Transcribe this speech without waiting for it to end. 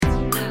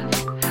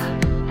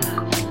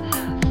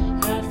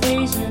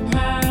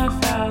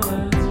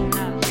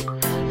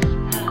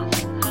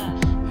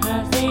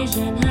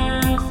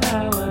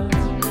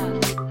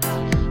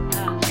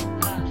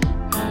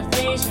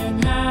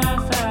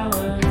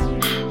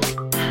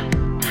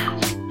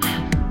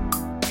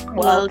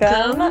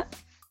Welcome.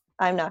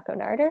 I'm Nako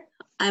Narder,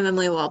 I'm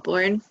Emily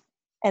Walborn.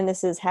 and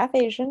this is Half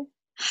Asian.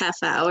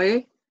 Half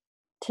hour.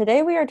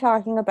 Today we are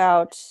talking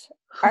about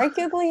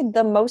arguably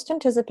the most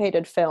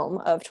anticipated film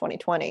of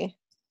 2020.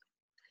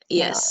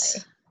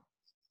 Yes.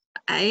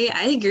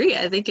 I agree.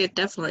 I think it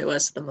definitely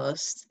was the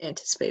most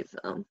anticipated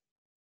film.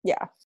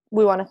 Yeah.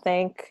 We want to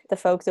thank the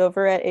folks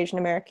over at Asian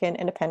American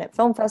Independent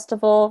Film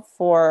Festival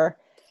for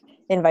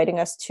inviting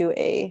us to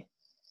a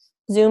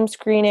Zoom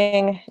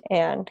screening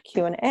and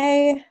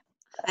Q&A.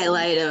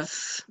 Highlight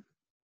of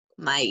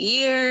my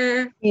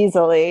year.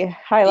 Easily.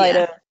 Highlight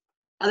of.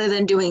 Other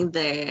than doing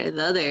the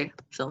other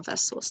film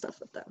festival stuff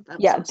with them.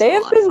 Yeah, they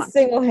have been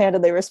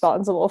single-handedly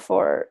responsible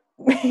for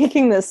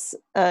making this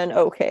an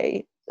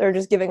okay, or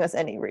just giving us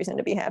any reason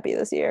to be happy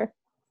this year.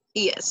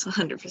 Yes,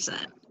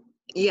 100%.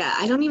 Yeah,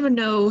 I don't even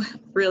know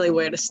really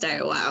where to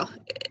start. Wow.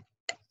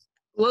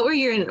 What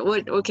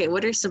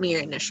are some of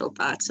your initial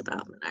thoughts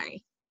about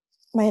Minari?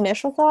 My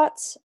initial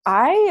thoughts,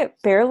 I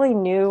barely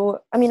knew.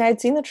 I mean,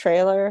 I'd seen the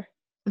trailer,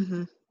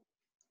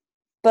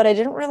 but I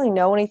didn't really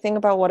know anything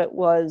about what it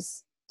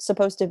was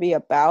supposed to be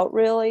about,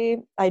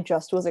 really. I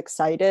just was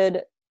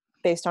excited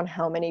based on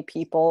how many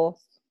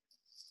people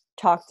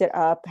talked it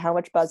up, how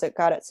much buzz it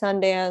got at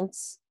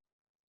Sundance,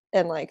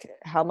 and like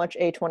how much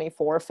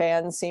A24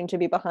 fans seem to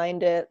be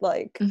behind it.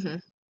 Like,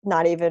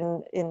 not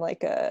even in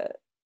like a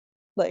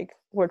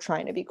we're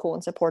trying to be cool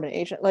and support an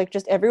agent. Like,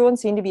 just everyone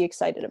seemed to be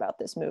excited about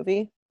this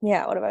movie.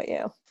 Yeah, what about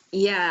you?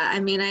 Yeah,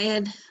 I mean, I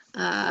had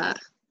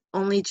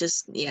only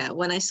just,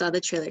 when I saw the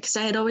trailer, because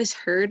I had always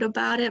heard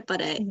about it,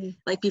 but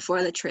like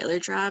before the trailer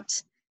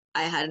dropped,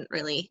 I had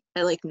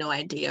no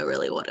idea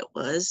really what it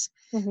was.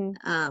 And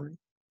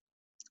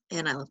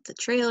I loved the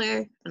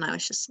trailer, and I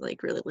was just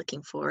like really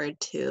looking forward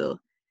to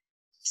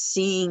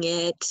seeing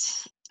it.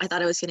 I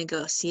thought I was going to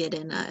go see it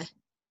in a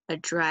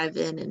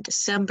drive-in in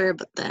December,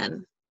 but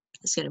then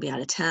I was going to be out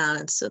of town,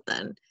 and so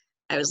then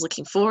I was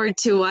looking forward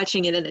to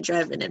watching it in a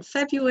drive-in in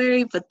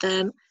February, but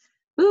then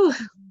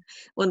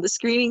when the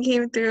screening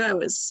came through, I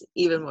was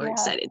even more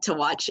excited to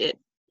watch it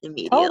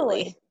immediately.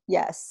 Totally.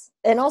 Yes.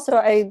 And also,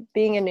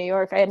 being in New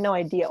York, I had no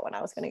idea when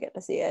I was going to get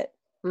to see it.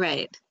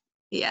 Right.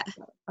 Yeah.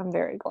 I'm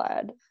very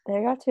glad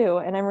they got to.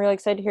 And I'm really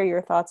excited to hear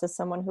your thoughts as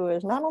someone who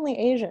is not only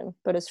Asian,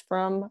 but is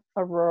from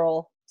a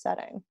rural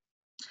setting.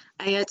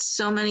 There's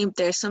so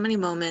many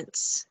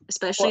moments,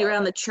 especially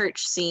around the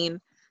church scene,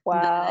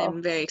 that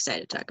I'm very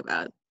excited to talk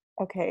about.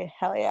 Okay,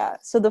 hell yeah.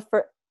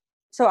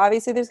 So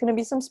obviously there's going to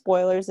be some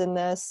spoilers in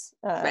this.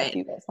 If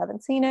you guys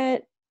haven't seen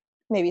it,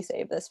 maybe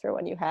save this for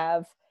when you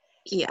have.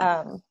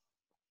 Yeah.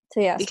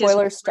 Because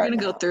spoilers we're going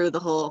to go through the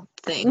whole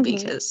thing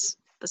because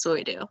that's what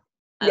we do.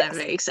 And I'm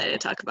very excited to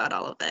talk about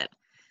all of that.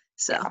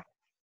 So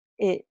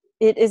it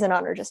is an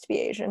honor just to be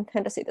Asian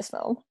and to see this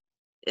film.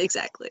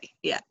 Exactly.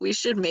 Yeah. We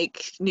should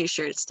make new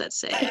shirts that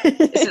say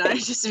it's an honor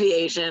just to be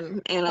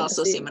Asian and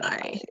also see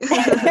Minari.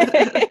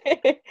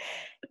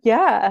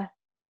 Yeah.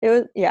 It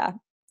was, yeah.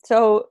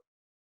 So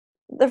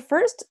the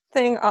first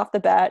thing off the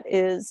bat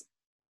is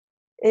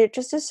it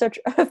just is such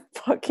a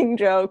fucking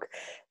joke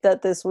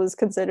that this was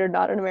considered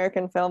not an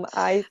American film.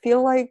 I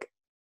feel like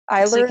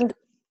I learned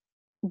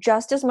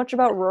just as much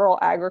about rural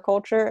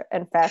agriculture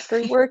and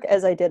factory work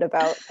as I did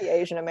about the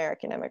Asian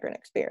American immigrant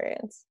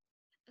experience.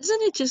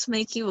 Doesn't it just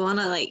make you want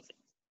to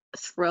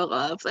throw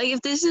up? Like,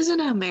 if this isn't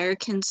an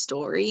American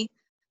story,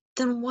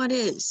 then what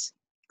is?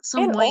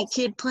 Some white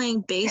kid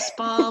playing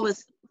baseball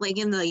with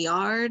in the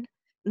yard?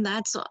 And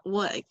that's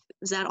what?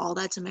 Is that all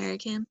that's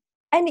American?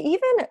 And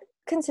even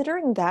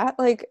considering that,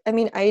 I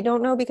mean, I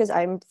don't know because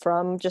I'm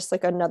from just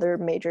another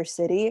major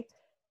city,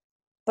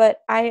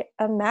 but I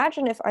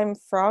imagine if I'm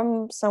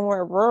from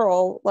somewhere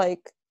rural,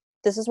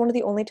 this is one of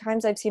the only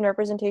times I've seen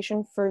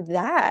representation for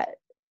that.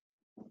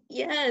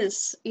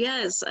 Yes.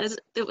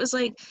 It was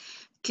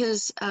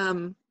because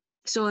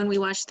so when we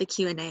watched the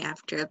Q&A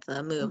after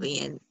the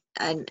movie,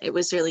 and it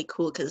was really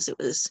cool because it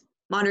was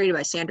moderated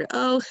by Sandra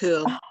Oh,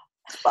 who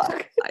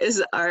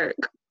is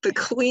the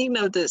queen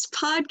of this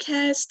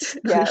podcast.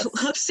 Yes. We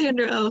love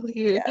Sandra Oh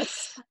here.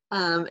 Yes.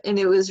 And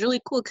it was really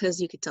cool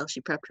because you could tell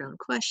she prepped her own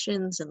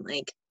questions, and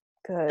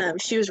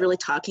she was really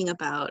talking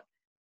about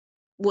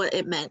what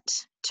it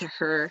meant to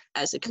her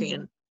as a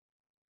Korean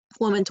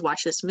woman to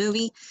watch this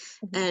movie.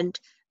 And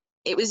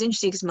it was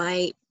interesting because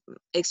my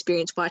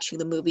experience watching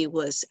the movie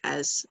was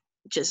as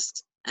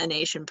just an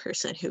Asian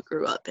person who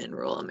grew up in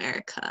rural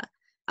America.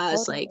 I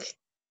was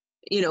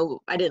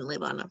I didn't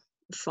live on a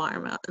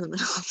farm out in the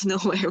middle of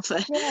nowhere,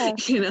 but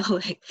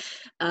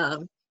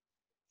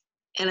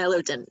and I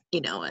lived in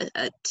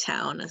a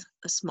town,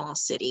 a small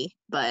city,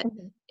 but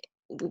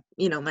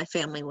my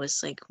family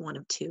was one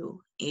of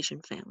two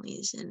Asian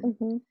families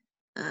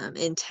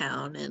in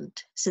town, and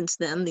since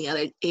then the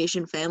other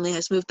Asian family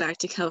has moved back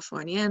to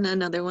California and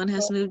another one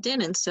has moved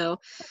in, and so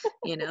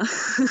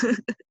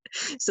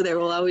so there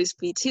will always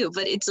be two,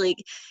 but it's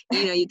it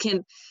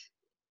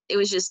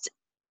was just,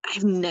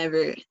 I've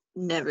never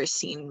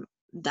seen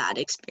that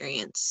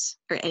experience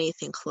or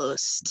anything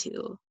close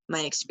to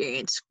my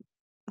experience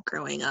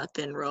growing up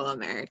in rural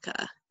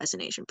America as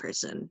an Asian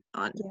person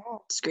on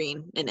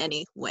screen in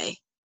any way.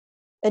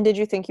 And did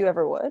you think you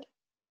ever would?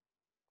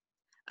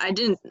 I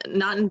didn't,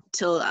 not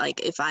until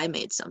like if I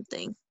made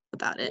something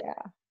about it.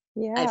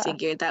 Yeah. I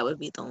figured that would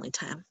be the only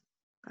time,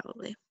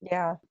 probably.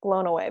 Yeah,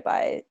 blown away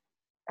by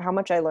how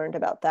much I learned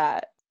about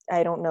that.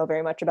 I don't know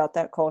very much about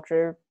that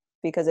culture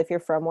because if you're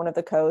from one of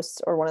the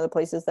coasts or one of the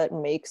places that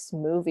makes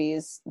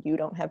movies, you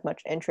don't have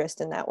much interest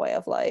in that way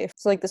of life.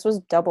 So like this was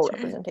double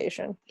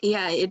representation.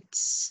 Yeah,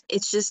 it's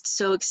just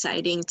so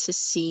exciting to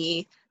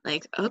see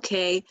like,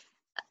 okay,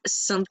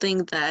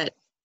 something that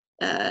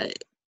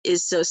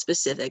is so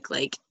specific,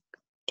 like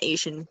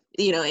Asian,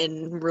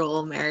 in rural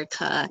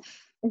America,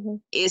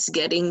 is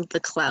getting the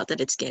clout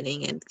that it's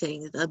getting and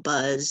getting the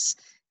buzz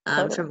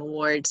from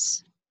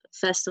awards,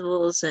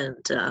 festivals,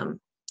 and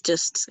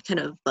just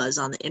kind of buzz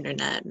on the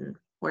internet and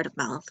word of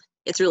mouth.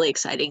 It's really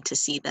exciting to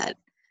see that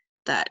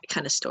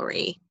kind of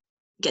story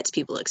gets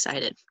people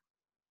excited.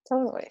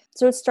 Totally.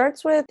 So it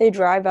starts with they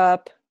drive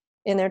up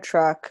in their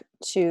truck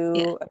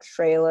to a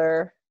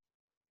trailer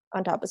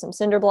on top of some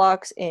cinder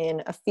blocks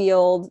in a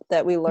field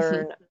that we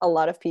learn a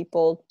lot of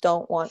people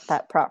don't want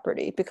that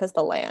property because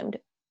the land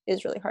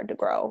is really hard to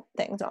grow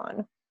things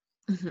on.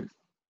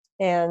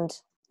 And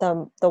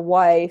the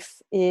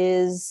wife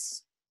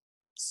is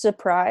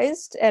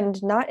surprised,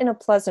 and not in a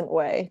pleasant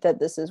way, that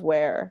this is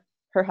where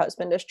her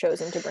husband has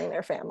chosen to bring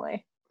their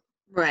family.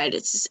 Right.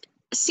 It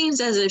seems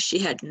as if she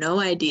had no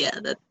idea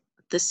that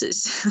this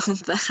is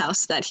the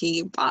house that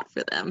he bought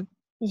for them.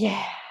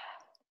 Yeah.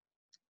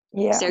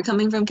 They're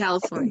coming from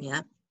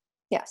California.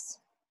 Yes.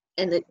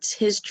 And it's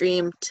his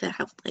dream to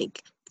have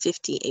like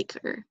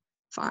 50-acre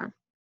farm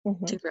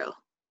to grow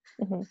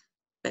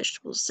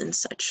vegetables and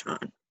such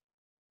on.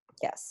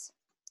 Yes.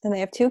 And they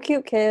have 2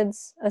 cute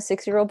kids, a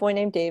 6-year-old boy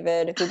named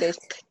David, who they He's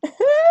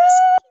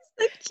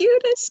the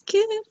cutest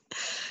kid.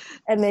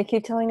 And they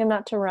keep telling him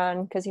not to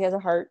run because he has a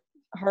heart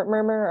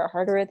murmur or a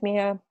heart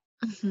arrhythmia.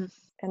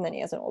 And then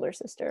he has an older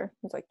sister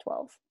who's like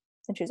 12,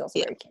 and she's also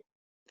very cute.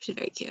 She's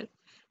very cute.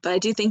 But I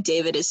do think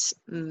David is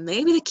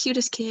maybe the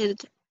cutest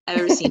kid I've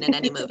ever seen in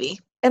any movie.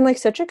 And like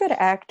such a good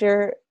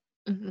actor.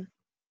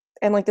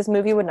 And like this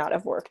movie would not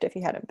have worked if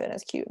he hadn't been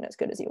as cute and as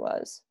good as he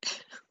was.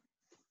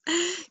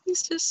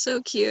 He's just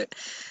so cute.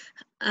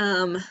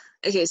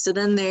 Okay, so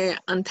then they're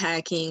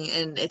unpacking,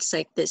 and it's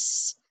like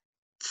this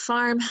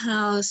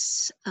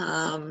farmhouse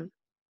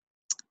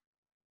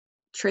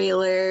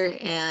trailer,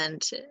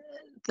 and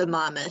the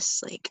mom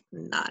is like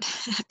not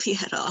happy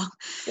at all.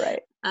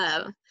 Right.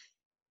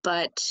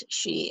 But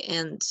she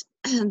and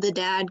the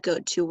dad go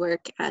to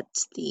work at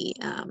the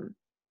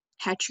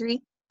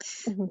hatchery,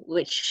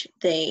 which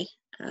they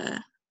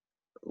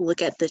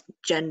look at the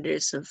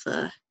genders of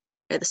or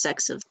the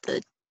sex of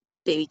the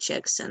baby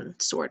chicks and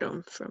sort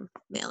them from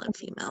male and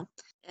female.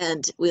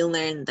 And we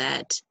learn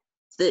that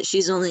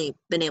she's only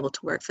been able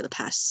to work for the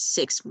past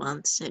 6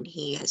 months, and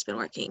he has been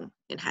working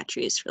in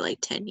hatcheries for like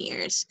 10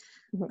 years.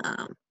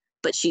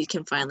 But she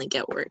can finally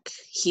get work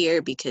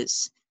here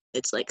because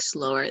it's like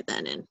slower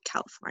than in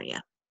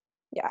California.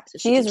 Yeah, so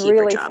she is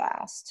really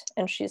fast,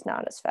 and she's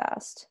not as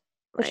fast.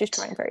 But she's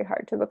trying very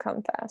hard to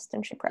become fast,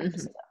 and she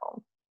practices at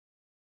home.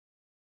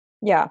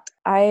 Yeah,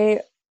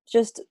 I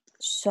just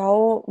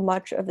so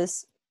much of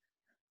this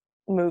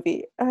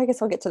movie, I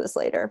guess I'll get to this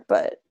later,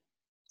 but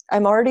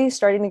I'm already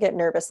starting to get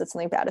nervous that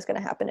something bad is going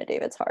to happen to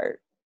David's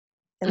heart.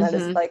 And that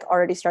is like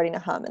already starting to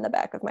hum in the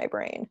back of my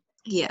brain.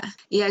 Yeah,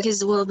 because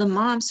the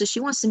mom, so she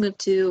wants to move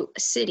to a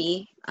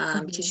city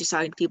because she's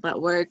talking to people at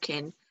work,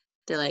 and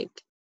they're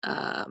like,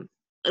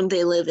 and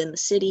they live in the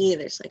city.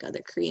 There's like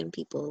other Korean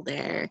people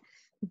there,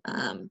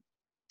 and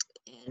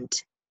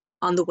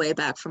on the way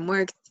back from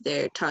work,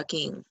 they're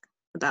talking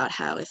about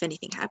how if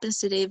anything happens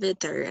to David,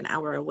 they're an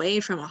hour away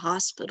from a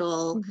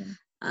hospital.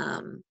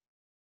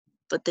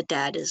 But the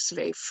dad is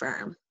very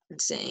firm in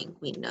saying,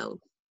 we know,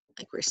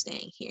 like, we're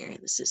staying here.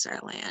 This is our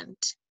land.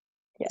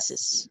 This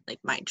is like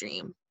my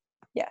dream.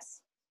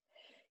 Yes.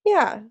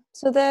 Yeah.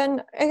 So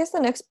then I guess the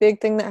next big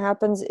thing that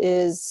happens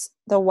is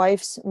the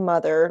wife's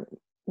mother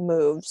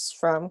moves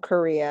from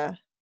Korea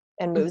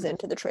and moves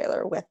into the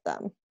trailer with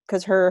them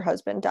because her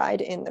husband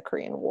died in the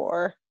Korean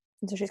War.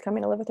 And so she's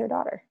coming to live with her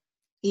daughter.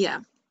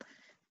 Yeah.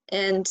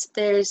 And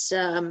there's,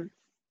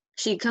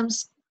 she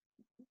comes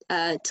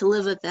to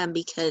live with them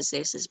because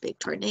there's this big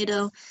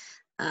tornado.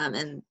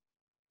 And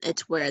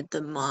it's where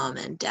the mom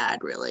and dad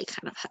really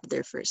kind of have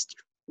their first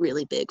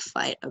really big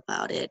fight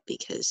about it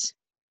because,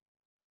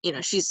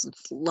 she's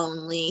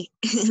lonely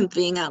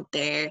being out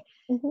there,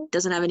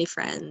 doesn't have any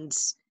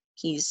friends.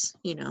 He's,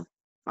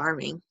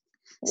 farming.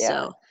 Yeah.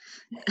 So,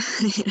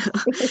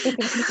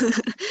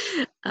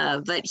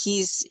 but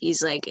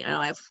he's like,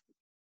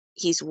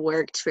 he's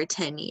worked for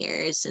 10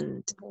 years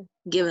and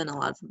given a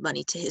lot of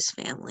money to his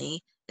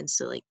family. And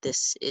so like,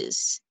 this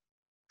is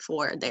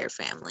for their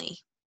family.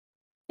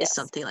 It's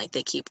something like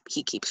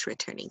he keeps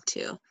returning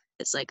to.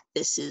 It's like,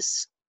 this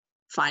is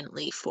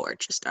finally for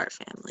just our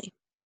family.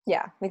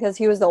 Yeah, because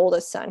he was the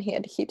oldest son. He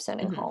had to keep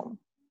sending home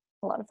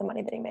a lot of the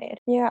money that he made.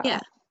 Yeah.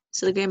 Yeah.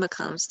 So the grandma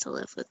comes to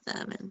live with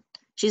them, and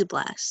she's a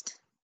blast.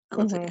 I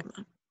love the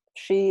grandma.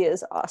 She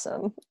is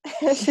awesome.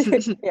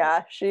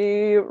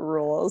 She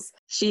rules.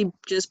 She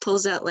just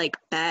pulls out like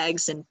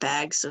bags and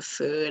bags of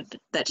food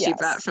that she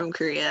brought from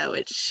Korea,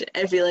 which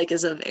I feel like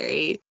is a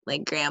very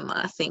like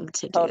grandma thing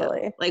to do.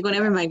 Totally. Like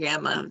whenever my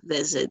grandma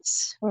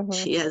visits,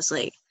 she has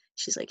like,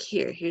 she's like,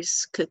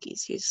 here's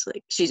cookies.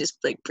 She just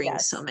like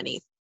brings so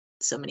many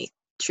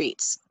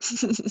treats.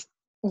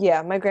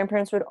 Yeah, my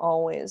grandparents would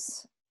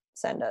always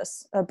send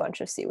us a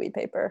bunch of seaweed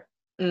paper.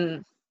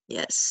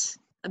 Yes.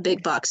 A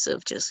big box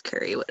of just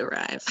curry would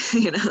arrive,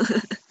 you know?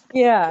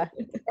 Yeah.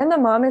 And the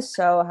mom is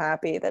so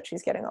happy that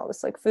she's getting all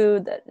this like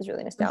food that is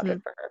really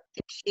nostalgic for her.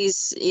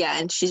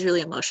 And she's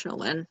really emotional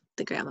when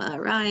the grandma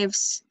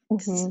arrives.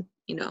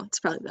 You know, it's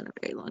probably been a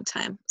very long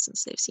time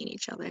since they've seen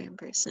each other in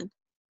person.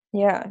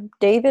 Yeah.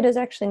 David has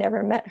actually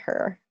never met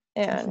her,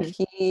 and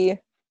he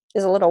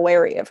is a little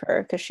wary of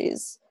her because she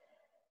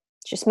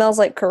smells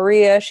like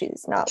Korea.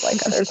 She's not like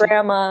other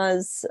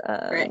grandmas.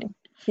 Right.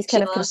 He's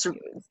kind of confused.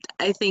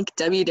 I think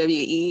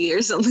WWE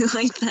or something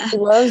like that. She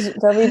loves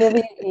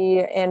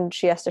WWE, and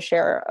she has to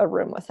share a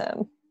room with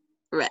him.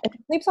 Right. And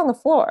she sleeps on the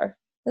floor.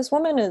 This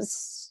woman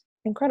is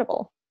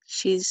incredible.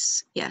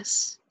 She's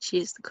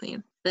the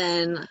queen.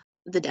 Then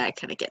the dad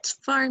kind of gets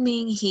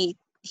farming. He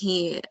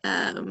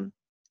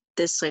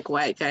this like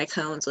white guy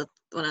comes with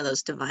one of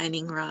those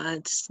divining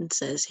rods and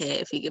says, "Hey,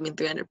 if you give me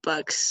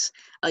 $300,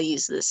 I'll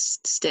use this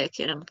stick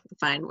and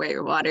find where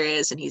your water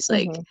is." And he's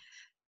like,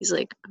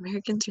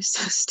 Americans are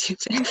so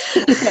stupid.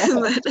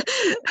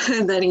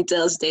 And then he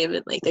tells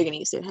David like they're gonna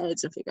use their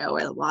heads and figure out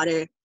where the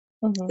water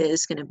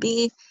is gonna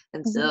be.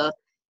 And so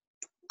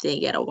they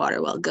get a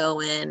water well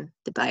going.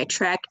 They buy a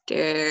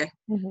tractor.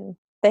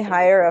 They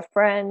hire a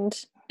friend.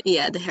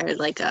 Yeah, they hired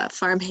like a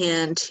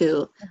farmhand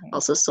who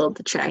also sold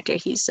the tractor.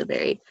 He's a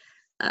very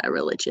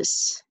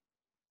religious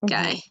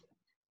guy.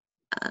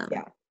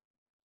 But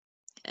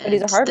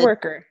he's a hard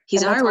worker.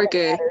 He's a hard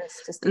worker.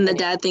 And the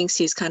dad thinks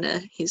he's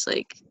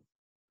like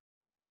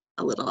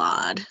a little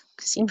odd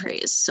because he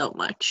prays so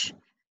much.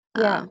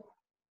 And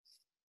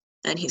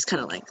he's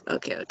kind of like,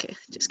 okay,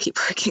 just keep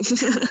working.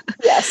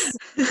 Yes.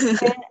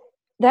 And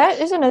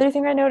that is another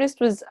thing I noticed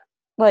was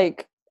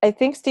like, I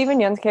think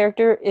Steven Yeun's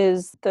character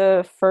is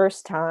the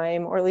first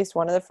time, or at least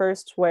one of the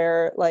first,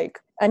 where like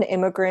an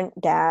immigrant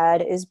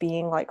dad is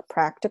being like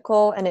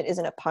practical and it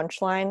isn't a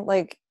punchline.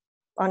 Like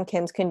on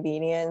Kim's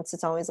Convenience,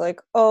 it's always like,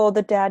 oh,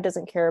 the dad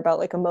doesn't care about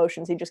like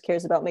emotions. He just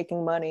cares about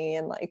making money.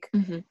 And like,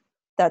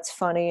 that's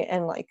funny.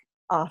 And like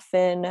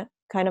often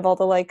kind of all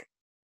the like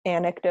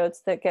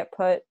anecdotes that get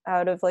put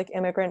out of like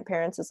immigrant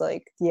parents is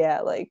like,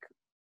 yeah, like,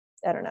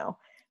 I don't know.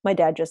 My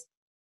dad just,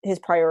 his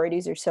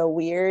priorities are so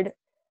weird.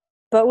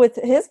 But with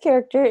his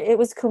character, it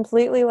was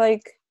completely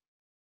like,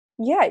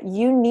 yeah,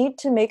 you need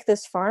to make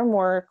this farm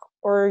work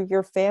or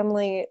your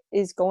family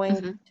is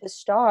going to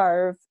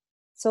starve.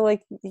 So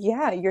like,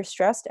 yeah, you're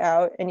stressed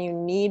out and you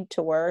need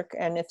to work.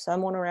 And if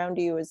someone around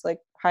you is like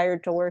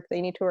hired to work, they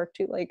need to work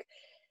too. Like,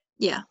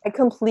 yeah, I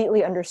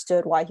completely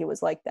understood why he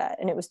was like that.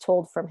 And it was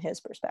told from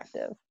his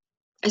perspective.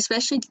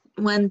 Especially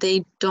when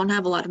they don't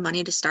have a lot of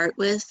money to start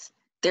with.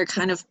 They're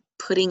kind of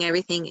putting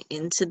everything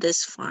into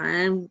this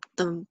farm.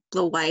 The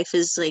wife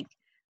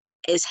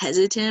is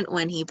hesitant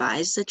when he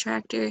buys the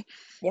tractor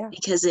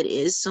because it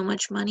is so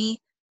much money.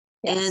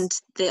 And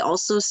they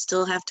also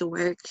still have to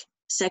work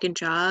second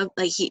job.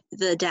 Like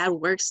the dad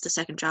works the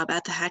second job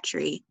at the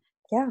hatchery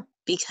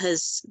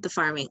because the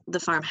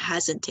farm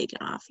hasn't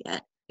taken off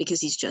yet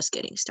because he's just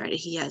getting started.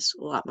 He has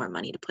a lot more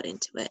money to put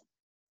into it.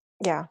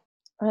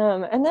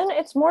 And then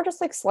it's more just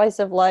like slice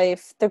of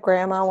life. The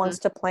grandma wants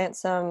to plant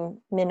some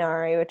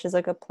minari, which is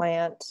like a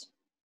plant.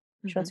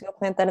 She wants to go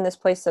plant that in this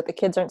place that the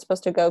kids aren't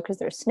supposed to go because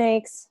there's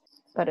snakes,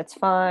 but it's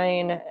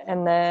fine.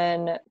 And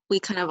then we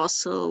kind of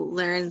also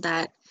learned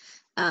that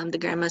the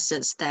grandma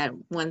says that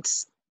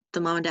once the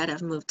mom and dad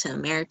have moved to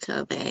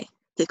America, they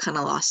kind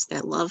of lost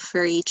their love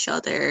for each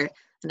other,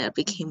 and it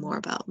became more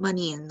about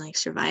money and like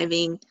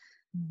surviving,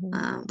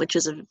 which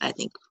is I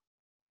think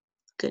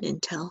good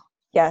intel.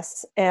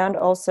 Yes. And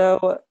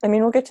also, I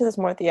mean, we'll get to this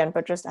more at the end,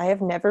 but just I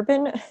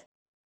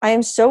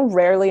am so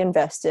rarely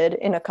invested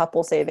in a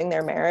couple saving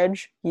their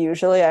marriage.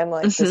 Usually I'm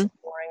like, this is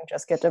boring,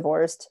 just get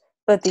divorced.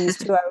 But these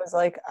two, I was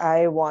like,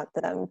 I want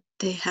them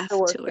they have to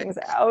work things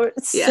out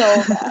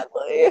so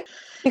badly.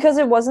 Because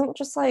it wasn't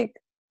just like,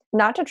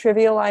 not to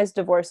trivialize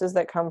divorces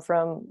that come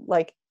from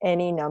like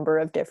any number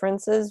of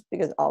differences,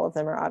 because all of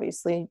them are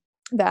obviously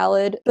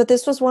valid, but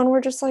this was one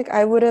where just like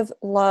I would have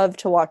loved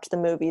to watch the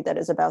movie that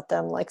is about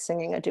them like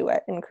singing a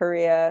duet in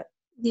Korea.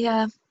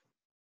 And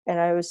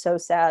I was so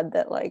sad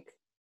that like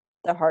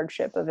the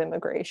hardship of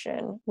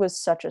immigration was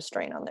such a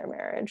strain on their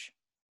marriage.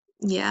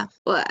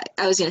 Well,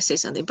 I was gonna say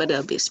something, but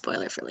it'll be a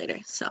spoiler for later,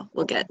 so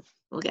we'll get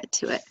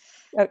to it.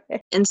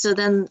 Okay. And so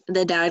then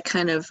the dad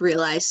kind of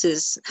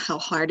realizes how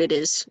hard it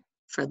is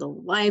for the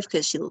wife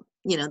because she,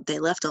 they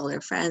left all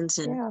their friends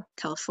in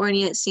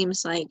California, it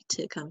seems like,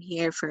 to come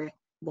here for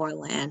more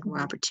land, more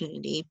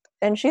opportunity.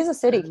 And she's a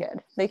city kid.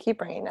 They keep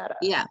bringing that up.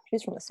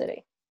 She's from the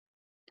city.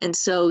 And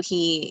so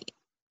he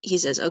he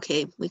says,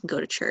 okay, we can go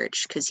to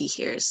church, because he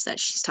hears that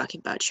she's talking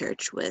about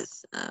church with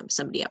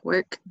somebody at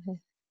work.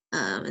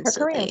 And her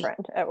Korean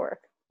friend at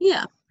work.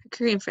 Yeah, her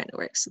Korean friend at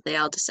work. So they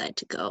all decide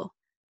to go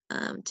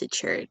to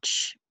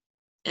church.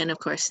 And of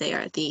course, they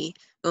are the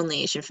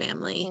only Asian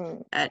family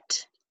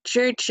at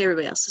church.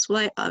 Everybody else is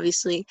white,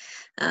 obviously.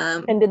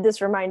 And did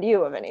this remind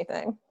you of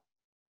anything?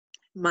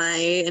 My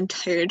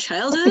entire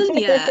childhood?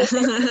 Yeah.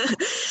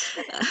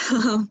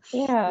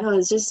 Yeah. No,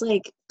 it's just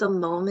like the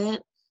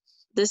moment.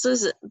 This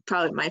was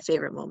probably my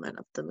favorite moment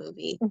of the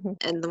movie,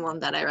 and the one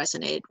that I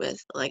resonated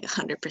with like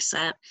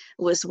 100%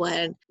 was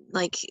when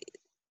like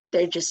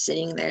they're just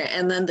sitting there,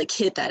 and then the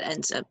kid that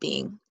ends up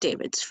being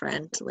David's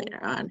friend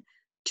later on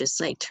just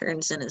like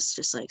turns and is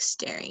just like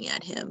staring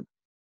at him.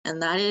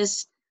 And that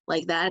is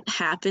like, that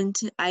happened.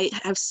 I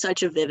have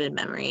such a vivid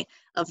memory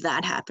of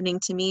that happening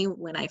to me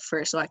when I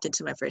first walked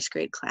into my first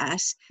grade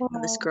class,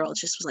 and this girl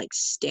just was like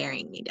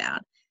staring me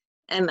down.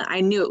 And I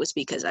knew it was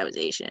because I was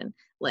Asian.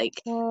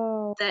 Like,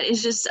 that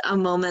is just a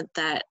moment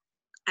that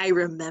I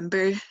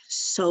remember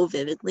so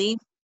vividly.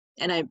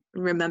 And I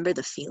remember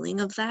the feeling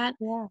of that.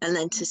 Yeah. And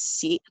then to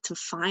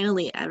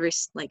finally ever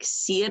like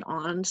see it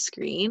on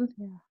screen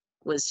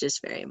was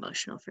just very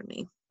emotional for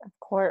me. Of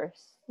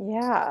course.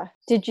 Yeah.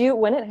 Did you,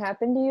 when it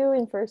happened to you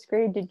in first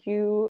grade, did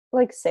you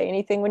like say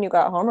anything when you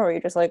got home, or were you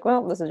just like,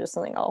 well, this is just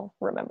something I'll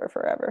remember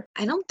forever?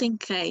 I don't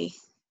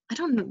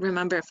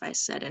remember if I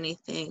said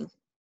anything.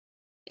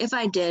 If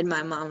I did,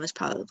 my mom was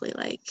probably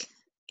like,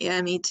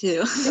 yeah, me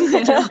too.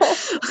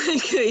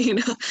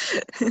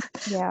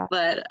 Yeah.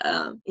 But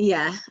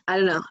yeah, I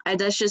don't know.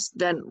 That's just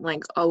been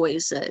like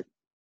always a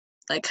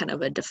like kind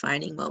of a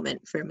defining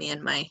moment for me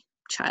in my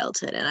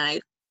childhood, and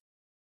I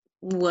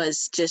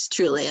was just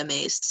truly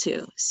amazed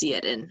to see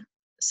it in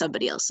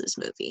somebody else's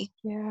movie.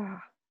 Yeah,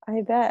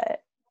 I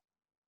bet.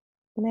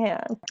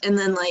 Man. And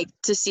then like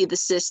to see the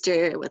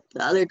sister with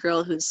the other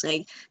girl who's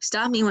like,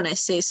 stop me when I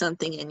say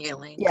something in your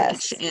language.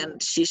 Yes.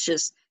 And she's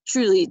just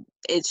truly,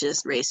 it's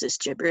just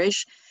racist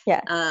gibberish.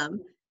 Yeah.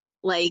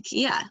 Like,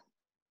 yeah,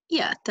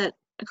 that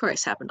of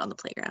course happened on the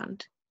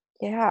playground.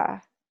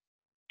 Yeah.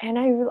 And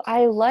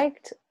I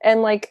liked,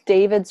 and like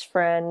David's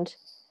friend,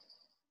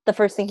 the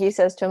first thing he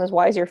says to him is,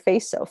 why is your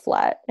face so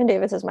flat? And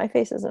David says, my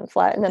face isn't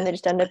flat. And then they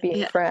just end up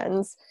being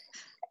friends.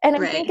 And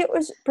I think it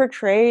was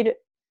portrayed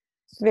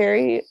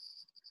very,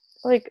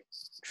 like,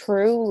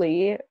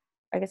 truly,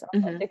 I guess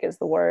authentic is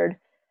the word.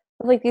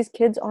 But, like, these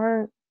kids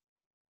aren't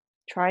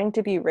trying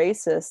to be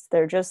racist.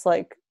 They're just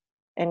like,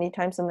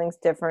 anytime something's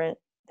different,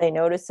 they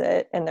notice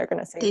it and they're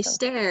going to say they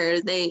something. Stare.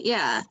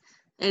 And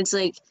it's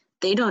like,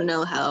 they don't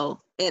know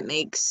how it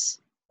makes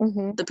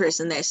the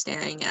person they're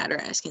staring at or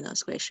asking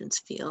those questions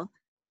feel.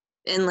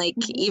 And like,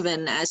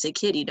 even as a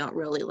kid, you don't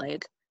really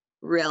like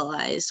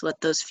realize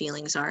what those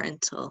feelings are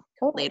until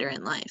later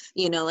in life.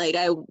 Like,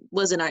 I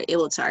wasn't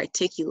able to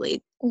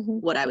articulate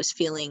what I was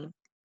feeling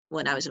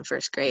when I was in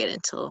first grade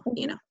until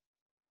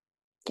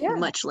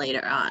much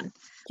later on.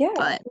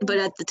 But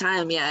at the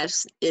time,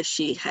 if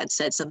she had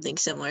said something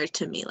similar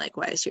to me, like,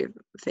 why is your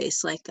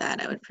face like that,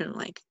 I would have been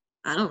like,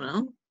 I don't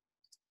know.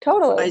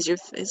 Totally. Why is your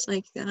face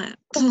like that?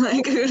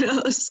 Like, who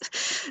knows?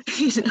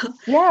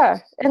 Yeah.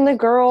 And the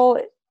girl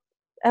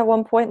at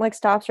one point like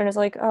stops her and is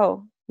like,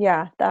 oh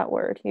yeah, that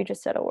word, you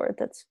just said a word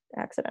that's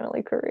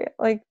accidentally Korean.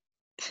 Like,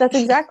 that's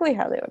exactly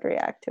how they would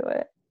react to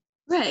it.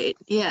 Right.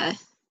 Yeah.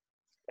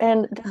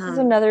 And this is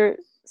another,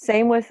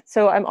 same with,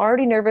 so I'm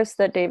already nervous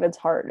that David's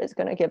heart is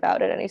going to give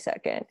out at any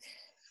second.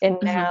 And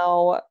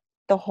now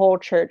the whole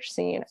church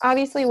scene,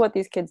 obviously what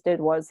these kids did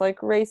was like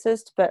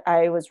racist, but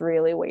I was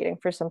really waiting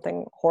for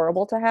something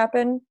horrible to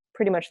happen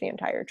pretty much the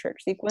entire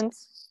church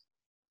sequence.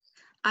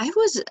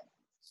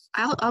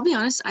 I'll be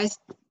honest,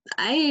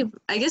 I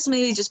guess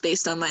maybe just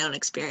based on my own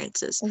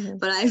experiences,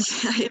 but I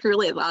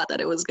really thought that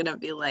it was gonna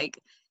be like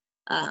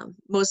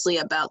mostly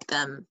about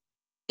them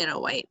in a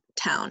white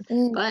town,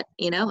 but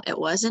it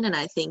wasn't, and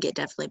I think it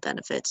definitely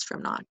benefits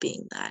from not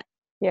being that.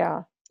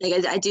 Yeah.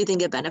 Like, I do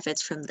think it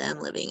benefits from them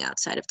living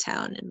outside of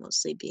town and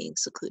mostly being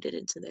secluded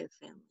into their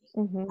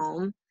family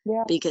home.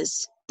 Yeah.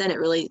 Because then it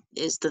really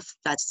is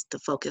that's the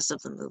focus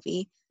of the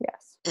movie.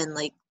 Yes. And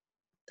like,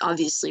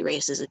 obviously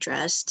race is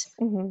addressed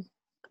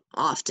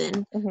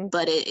often,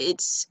 but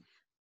it's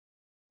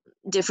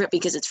different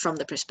because it's from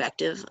the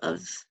perspective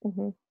of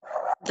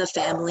the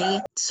family.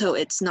 So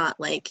it's not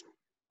like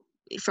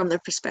from the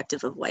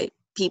perspective of white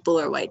people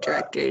or white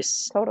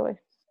directors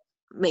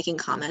making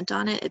comment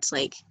on it. It's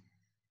like,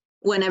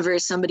 whenever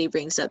somebody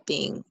brings up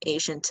being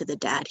Asian to the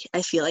dad,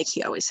 I feel like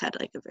he always had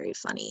like a very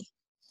funny,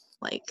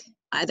 like,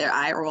 either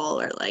eye roll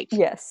or like,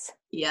 yes,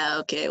 yeah,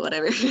 okay,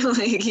 whatever.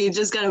 Like, he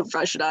just kind of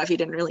brushed it off. He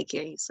didn't really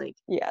care. He's like,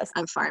 yes,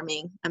 I'm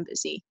farming, I'm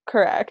busy.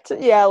 Correct.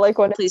 Yeah, like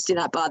when please do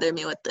not bother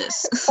me with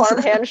this.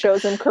 Farmhand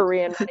shows him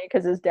Korean money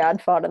because his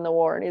dad fought in the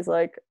war, and he's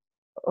like,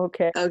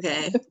 okay,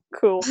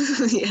 cool.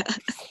 Yeah,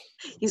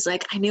 he's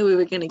like, I knew we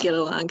were gonna get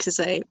along because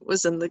I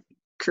was in the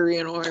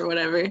Korean War or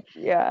whatever.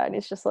 Yeah, and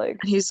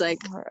he's like,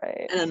 all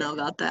right, I don't know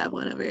about that,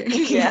 whatever.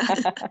 Yeah.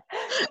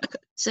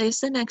 So I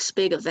guess the next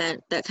big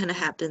event that kind of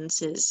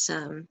happens is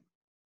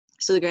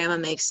So the grandma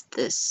makes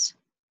this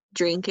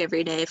drink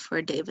every day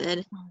for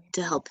David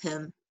to help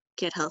him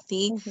get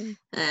healthy.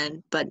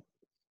 But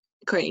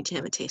according to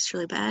him, it tastes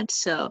really bad.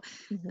 So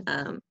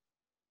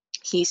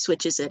he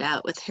switches it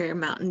out with her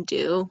Mountain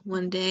Dew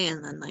one day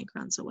and then like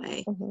runs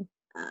away.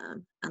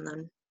 And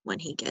then when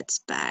he gets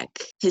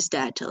back, his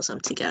dad tells him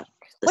to get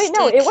the stick.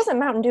 No, it wasn't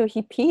Mountain Dew.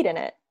 He peed in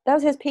it. That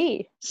was his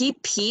pee. He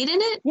peed in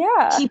it?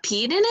 Yeah. He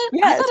peed in it?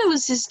 Yes. I thought it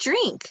was his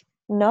drink.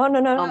 No.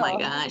 Oh my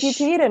gosh. He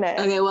peed in it.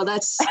 Okay, well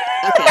that's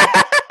okay.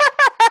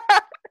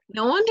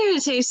 No wonder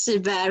it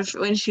tasted bad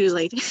when she was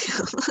like,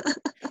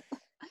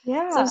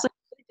 yeah. So I was like,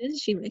 didn't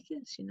she make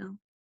it? You know?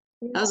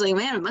 Yeah. I was like,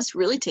 man, it must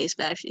really taste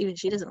bad if even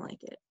she doesn't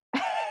like it.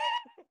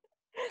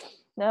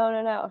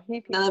 No.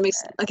 He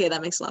peed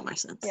that makes a lot more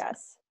sense.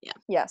 Yes. Yeah.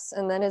 Yes.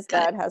 And then his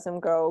dad has him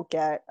go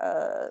get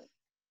a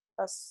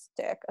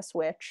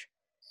switch.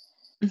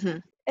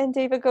 And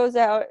David goes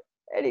out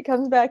and he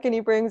comes back and he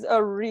brings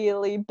a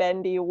really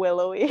bendy,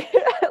 willowy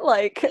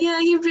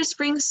he just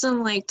brings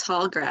some like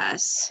tall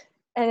grass.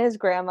 And his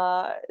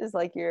grandma is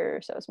like,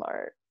 "You're so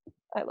smart.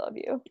 I love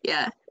you."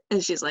 Yeah.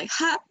 And she's like,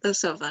 "Ha, that's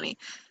so funny."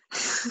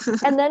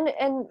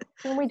 and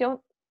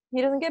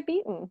he doesn't get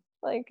beaten.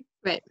 Like,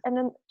 right. And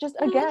then just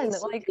again,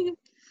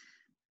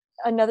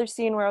 another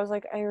scene where I was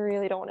like, I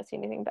really don't want to see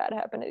anything bad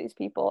happen to these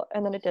people.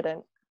 And then it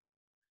didn't.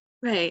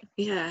 Right.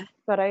 Yeah.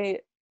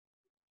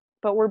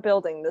 But we're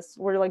building this.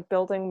 We're like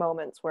building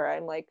moments where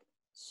I'm like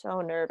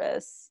so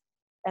nervous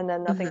and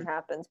then nothing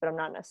happens, but I'm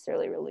not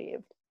necessarily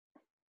relieved.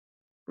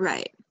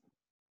 Right.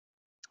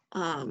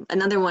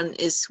 Another one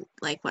is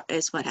like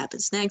what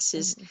happens next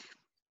is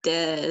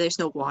there's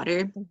no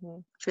water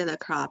for the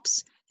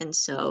crops, and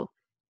so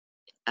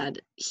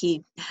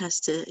he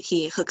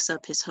hooks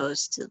up his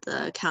hose to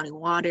the county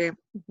water,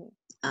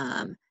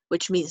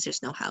 which means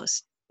there's no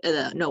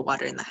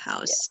water in the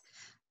house.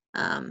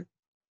 Yes.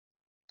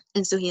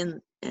 And so he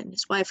and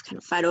his wife kind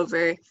of fight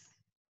over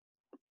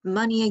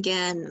money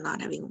again,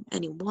 not having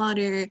any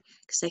water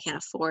because they can't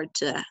afford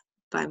to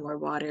buy more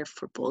water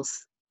for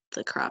both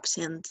the crops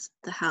and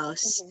the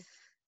house.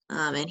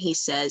 And he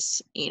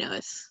says,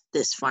 if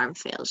this farm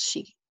fails,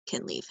 she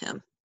can leave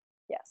him.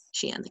 Yes.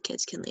 She and the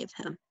kids can leave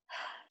him.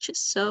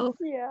 Just so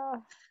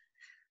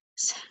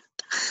sad.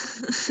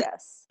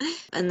 Yes.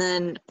 And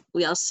then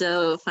we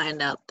also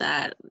find out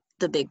that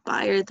the big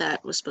buyer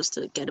that was supposed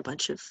to get a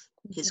bunch of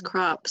his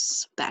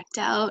crops backed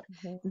out.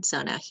 And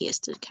so now he has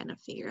to kind of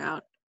figure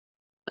out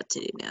what to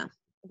do now.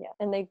 Yeah.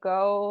 And they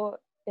go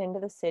into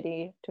the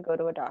city to go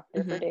to a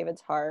doctor for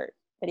David's heart,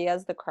 but he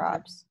has the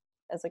crops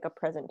as like a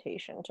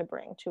presentation to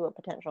bring to a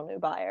potential new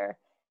buyer.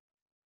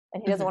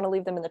 And he doesn't want to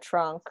leave them in the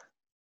trunk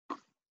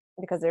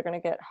because they're going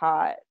to get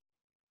hot.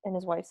 And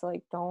his wife's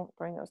like, don't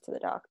bring those to the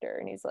doctor.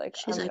 And he's like,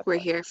 she's like, we're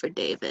here for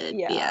David.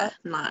 Yeah,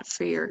 not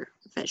for your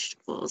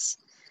vegetables.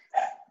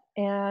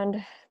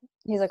 And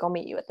he's like, I'll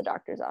meet you at the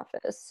doctor's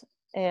office.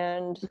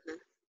 And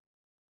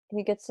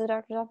he gets to the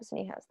doctor's office and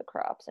he has the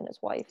crops, and his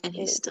wife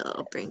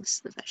still brings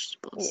the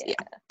vegetables. Yeah.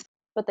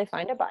 But they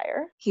find a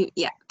buyer.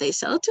 They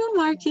sell it to a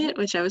market,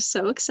 which I was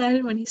so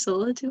excited when he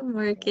sold it to a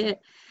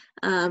market.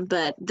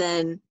 But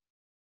then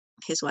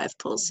his wife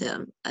pulls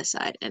him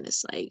aside and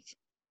is like,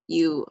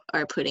 you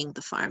are putting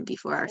the farm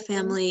before our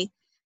family.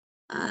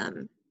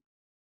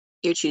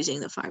 You're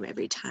choosing the farm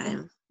every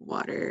time,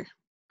 water,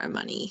 our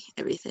money,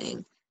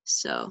 everything.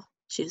 So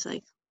she's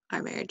like,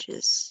 our marriage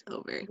is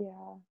over.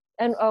 Yeah.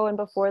 And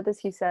before this,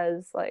 he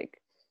says, like,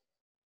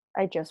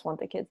 I just want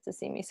the kids to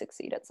see me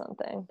succeed at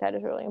something. That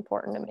is really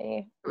important to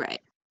me.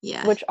 Right.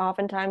 Yeah. Which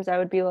oftentimes I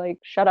would be like,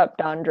 shut up,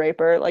 Don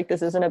Draper. Like,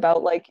 this isn't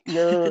about, like,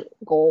 your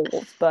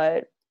goals.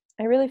 But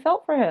I really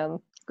felt for him.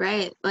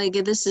 Right. Like,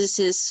 this is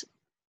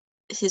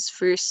his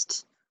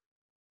first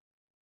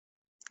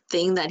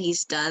thing that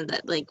he's done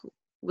that, like,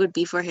 would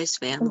be for his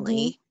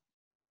family.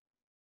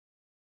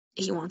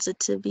 He wants it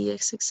to be a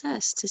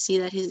success, to see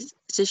that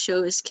to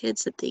show his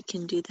kids that they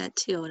can do that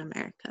too in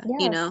America.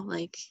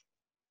 Like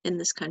in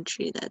this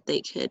country, that they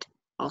could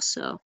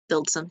also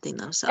build something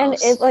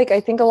themselves. And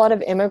I think a lot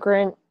of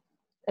immigrant,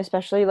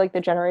 especially like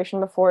the generation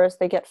before us,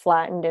 they get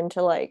flattened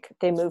into like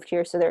they moved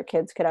here so their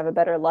kids could have a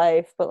better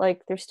life. But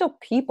like there's still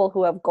people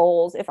who have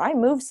goals. If I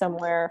move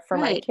somewhere for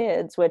my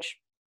kids, which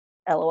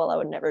LOL, I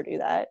would never do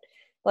that.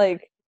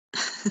 Like,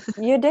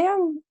 you're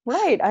damn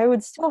right. I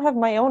would still have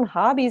my own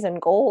hobbies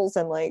and goals,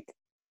 and like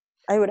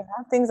I would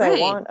have things I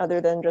want other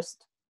than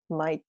just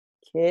my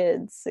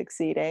kids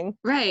succeeding.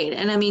 Right.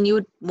 And I mean, you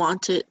would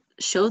want to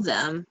show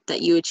them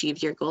that you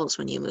achieved your goals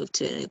when you moved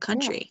to a new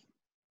country.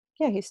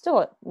 Yeah, he's still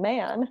a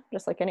man,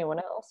 just like anyone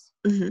else.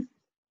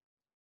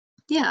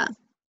 Yeah.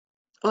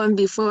 Oh, and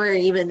before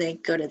even they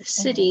go to the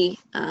city,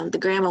 the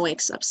grandma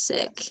wakes up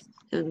sick,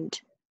 and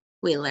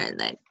we learn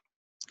that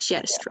she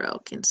had a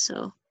stroke, and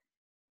so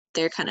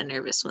they're kind of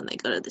nervous when they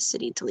go to the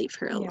city to leave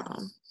her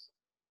alone.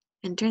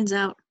 And turns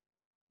out,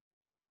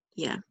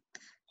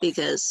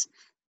 because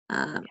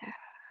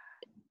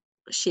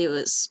she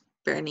was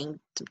burning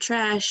some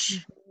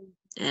trash,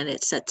 and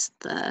it sets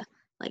the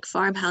like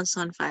farmhouse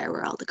on fire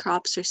where all the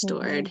crops are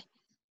stored.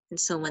 And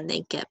so when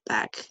they get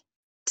back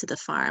to the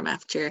farm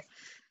after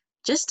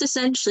just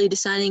essentially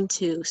deciding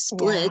to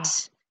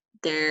split.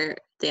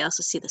 They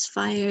also see this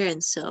fire,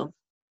 and so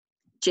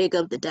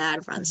Jacob, the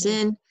dad, runs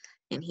in,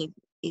 and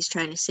he's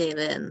trying to save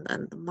it, and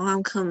then the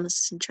mom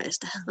comes and tries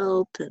to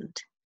help, and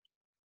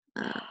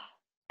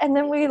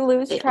then we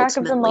lose track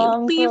of the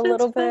mom for a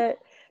little bit,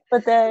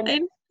 but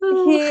then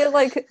he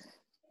like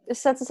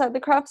sets aside the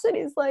crops and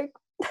he's like,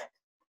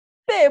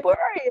 babe, where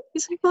are you?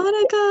 He's like,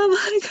 Monica, where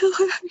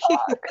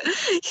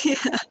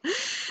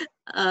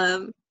are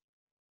you?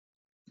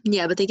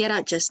 Yeah, but they get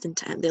out just in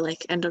time. They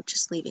like end up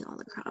just leaving all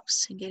the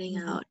crops and getting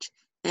out.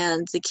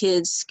 And the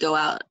kids go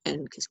out,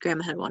 and because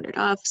Grandma had wandered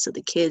off, so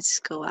the kids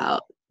go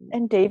out.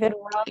 And David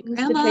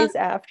runs to chase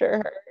after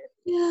her.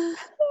 Yeah.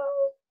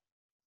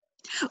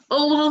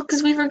 Oh, well,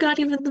 because we forgot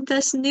even the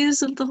best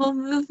news of the whole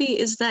movie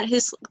is that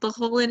the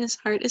hole in his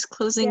heart is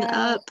closing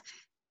up.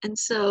 And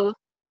so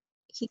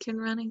he can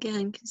run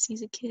again because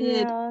he's a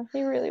kid. Yeah,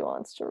 he really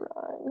wants to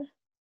run.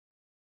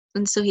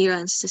 And so he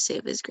runs to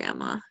save his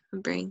grandma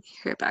and bring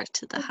her back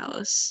to the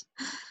house.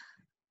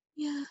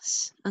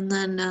 Yes. And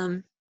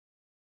then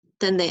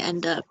they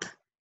end up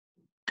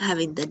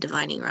having the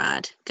divining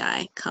rod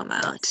guy come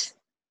out.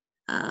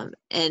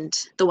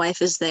 And the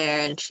wife is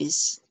there, and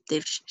she's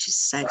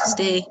decided to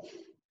stay.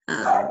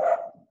 And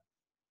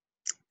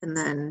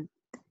then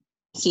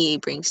he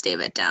brings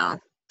David down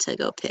to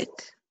go pick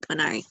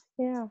Minari.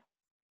 Yeah.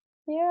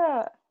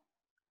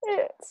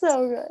 It's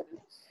so good.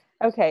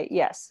 Okay,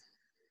 yes.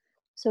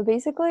 So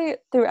basically,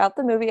 throughout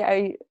the movie,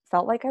 I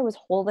felt like I was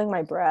holding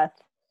my breath,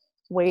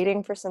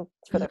 waiting for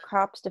the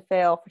crops to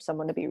fail, for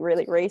someone to be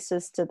really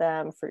racist to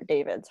them, for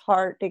David's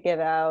heart to give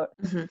out.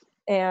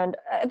 And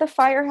the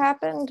fire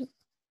happened,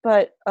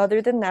 but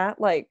other than that,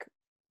 like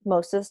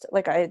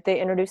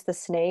they introduced the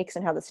snakes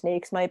and how the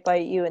snakes might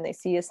bite you, and they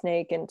see a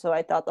snake, and so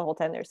I thought the whole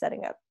time they're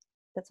setting up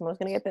that someone's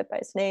going to get bit by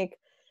a snake.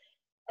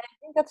 And I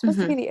think that's supposed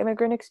to be the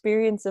immigrant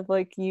experience of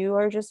like you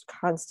are just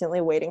constantly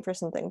waiting for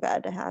something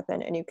bad to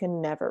happen, and you can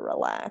never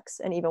relax.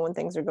 And even when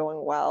things are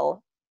going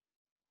well,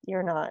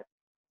 you're not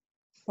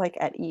like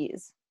at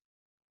ease.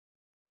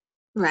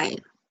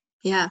 Right.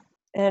 Yeah.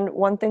 And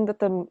one thing that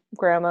the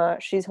grandma,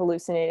 she's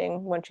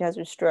hallucinating when she has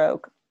her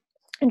stroke,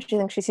 and she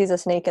thinks she sees a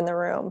snake in the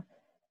room.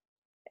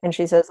 And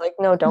she says, like,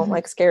 no, don't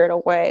like scare it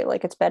away.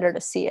 Like, it's better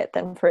to see it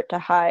than for it to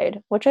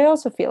hide, which I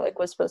also feel like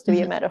was supposed to be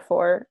a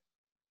metaphor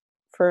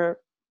for,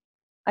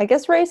 I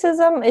guess,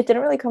 racism. It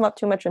didn't really come up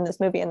too much in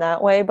this movie in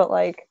that way, but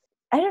like,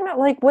 I don't know,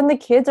 like when the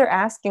kids are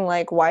asking,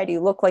 like, why do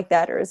you look like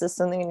that? Or is this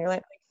something in your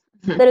life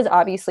that is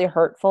obviously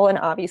hurtful and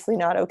obviously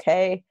not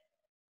okay?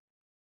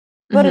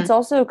 But it's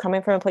also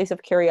coming from a place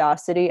of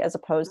curiosity as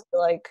opposed to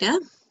like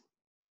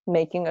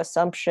making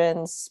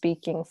assumptions,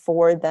 speaking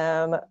for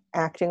them,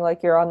 acting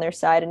like you're on their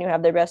side and you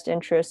have their best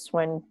interests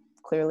when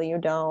clearly you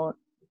don't.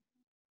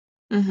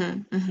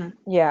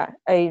 Yeah,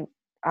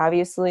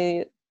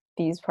 obviously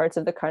these parts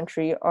of the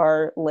country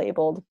are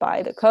labeled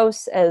by the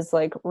coast as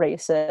like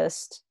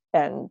racist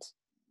and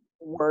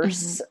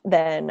worse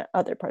than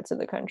other parts of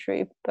the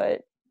country,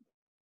 but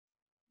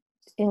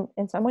in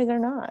some ways they're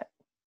not.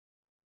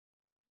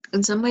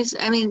 In some ways,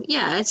 I mean,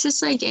 yeah, it's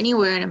just like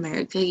anywhere in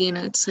America, you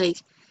know, it's like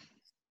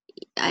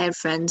I had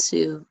friends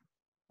who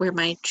were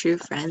my true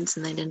friends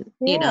and they didn't,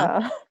 you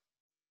know,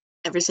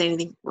 ever say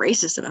anything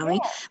racist about me.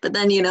 But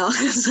then, you know,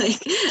 it's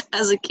like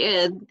as a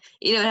kid,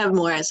 you know, I have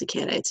more as a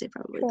kid, I'd say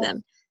probably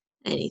than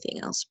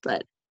anything else.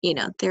 But, you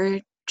know, there are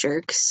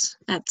jerks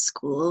at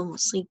school,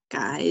 mostly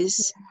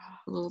guys,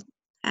 little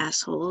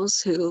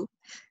assholes who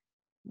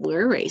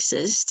were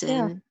racist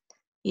and,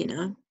 you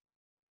know,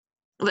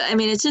 but I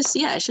mean, it's just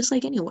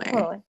like anywhere.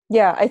 Totally.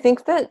 Yeah, I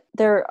think that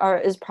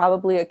is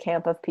probably a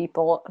camp of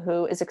people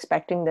who is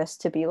expecting this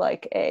to be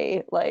like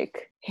a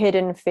like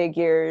hidden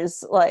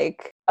figures,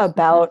 like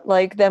about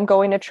like them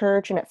going to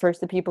church, and at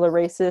first the people are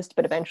racist,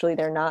 but eventually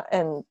they're not.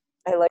 And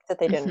I like that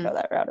they didn't go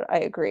that route. I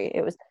agree.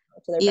 It was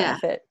to their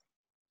benefit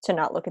to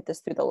not look at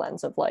this through the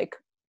lens of like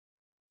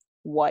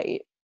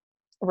white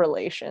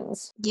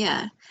relations.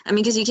 Yeah, I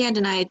mean, because you can't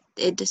deny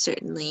it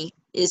certainly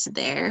is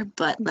there,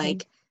 but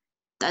like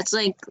that's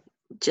like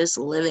just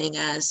living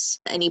as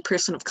any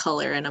person of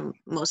color in a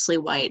mostly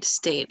white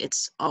state.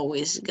 It's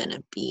always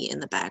gonna be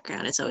in the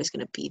background. It's always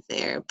gonna be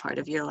there, part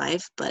of your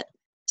life. But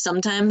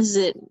sometimes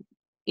it,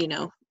 you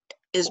know,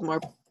 is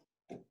more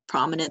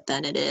prominent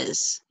than it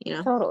is, you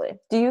know? Totally.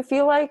 Do you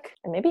feel like,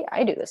 and maybe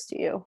I do this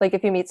to you, like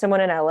if you meet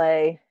someone in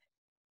LA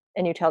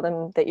and you tell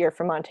them that you're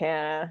from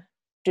Montana,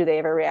 do they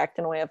ever react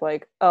in a way of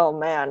like, oh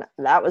man,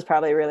 that was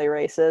probably really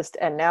racist,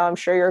 and now I'm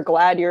sure you're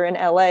glad you're in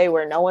LA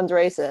where no one's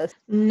racist?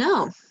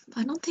 No,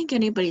 I don't think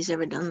anybody's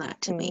ever done that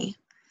to me.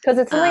 Because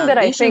it's something that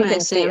I think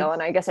and feel,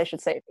 and I guess I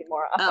should say it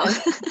more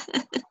often.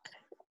 Oh.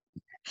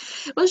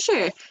 Well,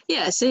 sure.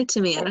 Yeah, say it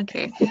to me. I don't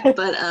care.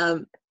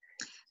 But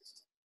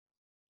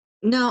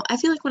no, I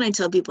feel like when I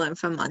tell people I'm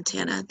from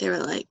Montana,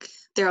 they're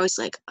always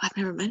like, I've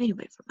never met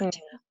anybody from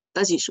Montana.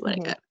 That's usually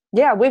what I get.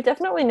 Yeah, we've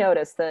definitely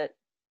noticed that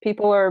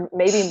people are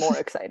maybe more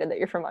excited that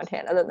you're from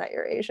Montana than that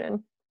you're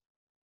Asian.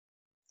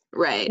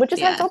 Right. Which is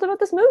how I felt about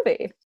this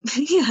movie.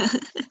 Yeah.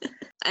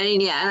 I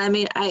mean, yeah, I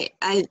mean, I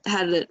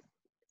had it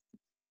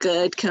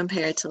good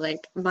compared to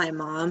like my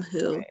mom,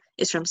 who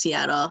is from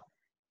Seattle,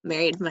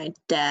 married my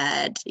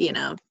dad, you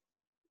know,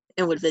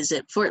 and would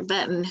visit Fort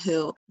Benton,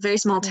 who very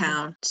small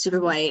town, super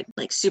white,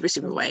 like super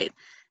white,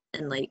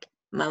 and like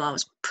my mom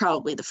was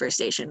probably the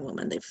first Asian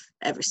woman they've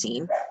ever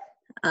seen.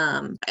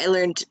 I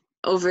learned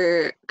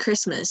over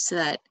Christmas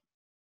that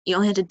you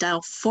only had to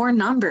dial 4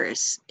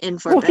 numbers in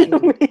Fort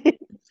Benton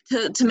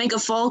to make a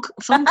phone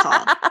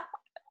call.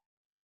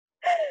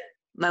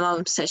 My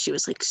mom said she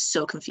was like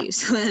so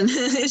confused when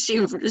she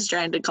was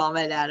trying to call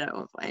my dad at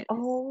one point.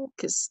 Oh,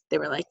 because they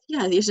were like,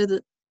 yeah, these are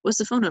what's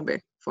the phone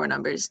number? 4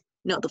 numbers.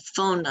 No, the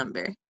phone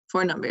number.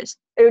 4 numbers.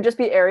 It would just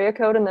be area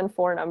code and then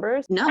 4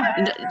 numbers? No,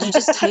 you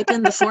just type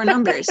in the 4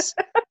 numbers.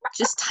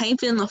 Just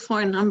type in the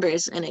 4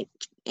 numbers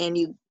and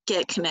you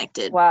get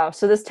connected. Wow,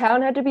 so this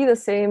town had to be the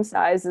same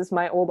size as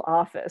my old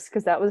office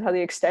because that was how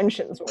the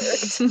extensions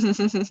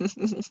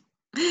worked.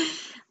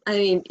 I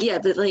mean, yeah,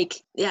 but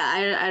like,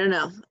 yeah, I don't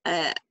know.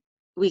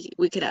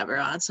 We could have her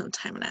on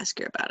sometime and ask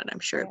her about it, I'm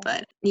sure.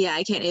 But yeah,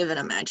 I can't even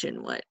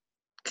imagine what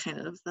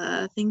kind of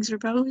things were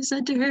probably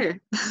said to her.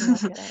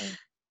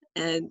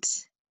 And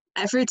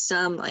I've heard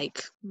some,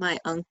 like my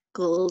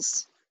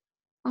uncle's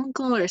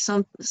uncle or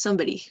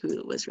somebody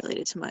who was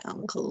related to my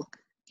uncle.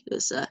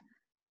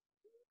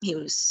 He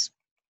was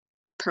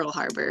Pearl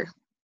Harbor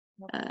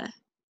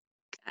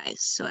guys.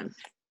 So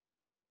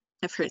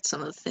I've heard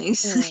some of the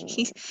things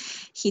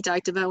he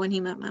talked about when he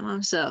met my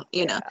mom. So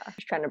you know,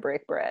 just trying to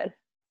break bread,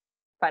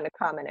 find a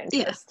common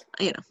interest.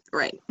 Yeah, you know,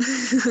 right.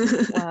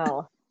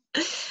 Wow.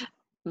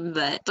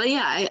 But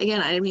yeah,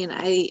 I mean,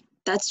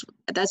 that's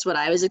what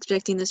I was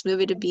expecting this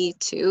movie to be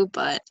too.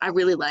 But I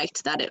really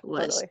liked that it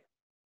was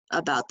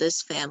about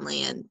this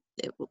family and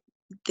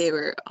they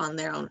were on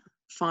their own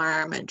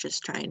farm and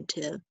just trying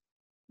to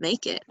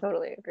make it.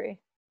 Totally agree.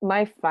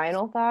 My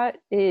final thought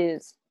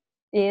is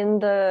in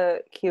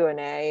the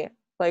Q&A,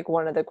 like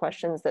one of the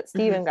questions that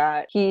Steven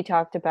got, he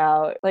talked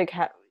about like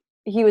how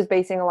he was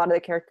basing a lot of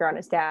the character on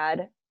his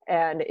dad,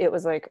 and it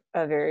was like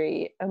a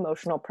very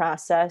emotional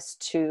process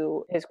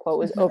to, his quote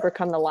was,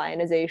 overcome the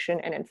lionization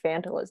and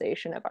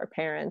infantilization of our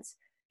parents,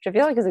 which I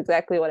feel like is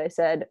exactly what I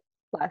said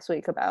last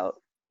week about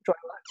Joy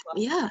Luck Club.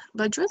 Yeah,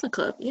 about Joy Luck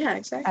Club. Yeah,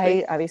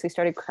 exactly. I obviously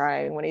started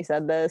crying when he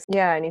said this.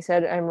 Yeah, and he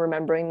said, I'm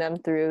remembering them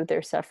through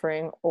their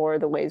suffering or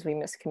the ways we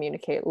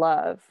miscommunicate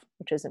love,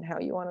 which isn't how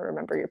you want to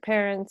remember your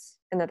parents,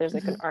 and that there's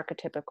like an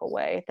archetypical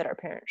way that our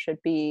parents should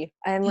be.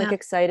 I'm like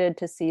excited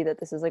to see that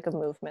this is like a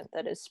movement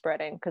that is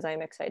spreading, because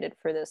I'm excited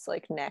for this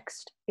like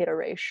next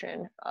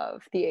iteration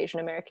of the Asian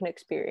American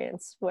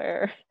experience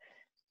where,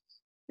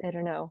 I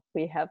don't know,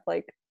 we have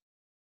like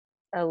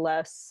a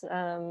less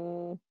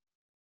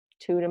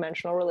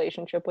two-dimensional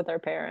relationship with our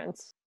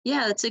parents.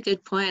 Yeah, that's a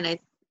good point.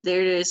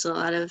 There is a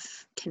lot of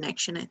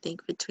connection, I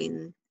think,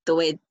 between the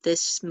way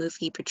this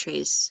movie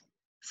portrays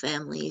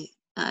family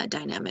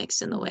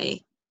dynamics and the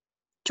way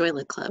Joy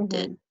Luck Club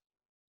did.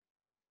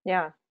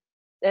 Yeah.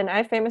 And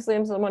I famously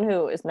am someone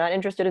who is not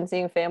interested in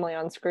seeing family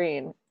on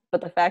screen.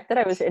 But the fact that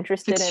I was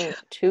interested in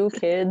 2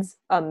 kids,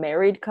 a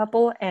married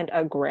couple, and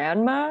a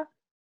grandma,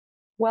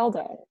 well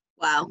done.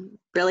 Wow,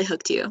 really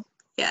hooked you.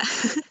 Yeah.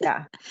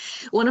 Yeah.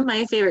 One of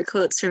my favorite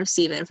quotes from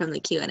Steven from the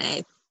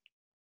Q&A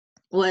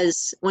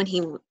was when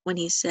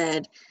he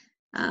said,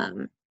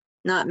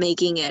 not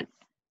making it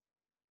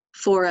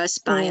for us,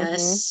 by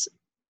us,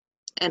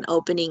 and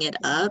opening it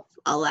up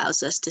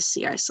allows us to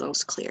see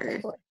ourselves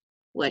clearer,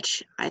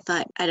 which I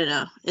thought, I don't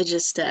know, it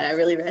just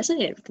really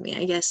resonated with me.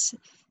 I guess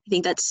I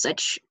think that's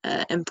such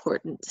an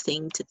important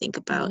thing to think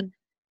about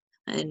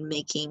in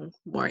making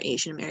more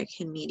Asian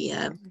American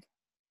media.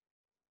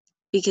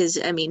 Because,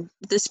 I mean,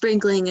 the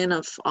sprinkling in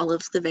of all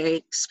of the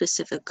very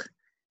specific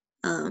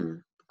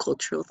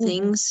cultural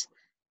things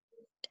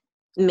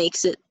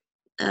makes it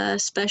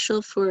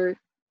special for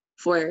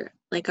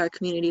like our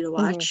community to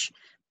watch.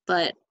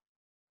 But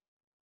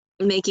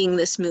making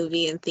this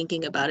movie and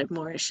thinking about it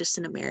more as just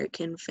an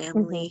American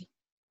family,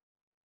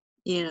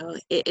 you know,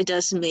 it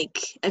does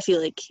make, I feel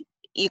like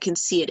you can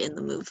see it in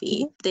the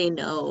movie. They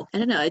know, I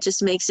don't know, it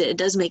just makes it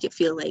does make it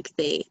feel like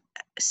they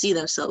see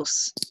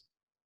themselves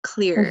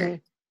clearer.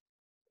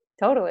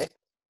 Totally.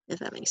 If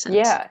that makes sense.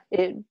 Yeah,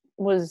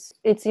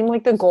 it seemed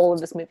like the goal of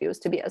this movie was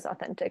to be as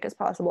authentic as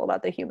possible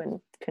about the human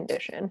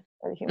condition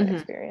or the human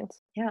experience.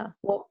 Yeah.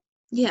 Well,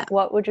 yeah.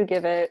 What would you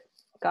give it,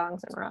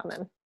 Gongs and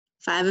Ramen?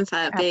 5 and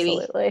 5, baby.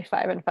 Absolutely.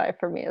 5 and 5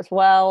 for me as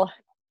well.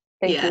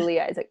 Thank you, Lee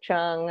Isaac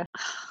Chung.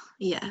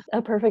 Yeah.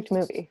 A perfect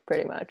movie,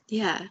 pretty much.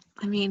 Yeah.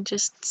 I mean,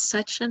 just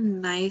such a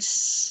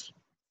nice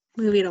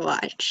movie to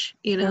watch,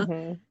 you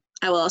know?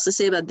 I will also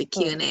say about the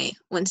Q&A,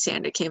 when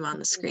Sandra came on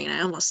the screen,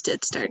 I almost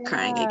did start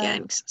crying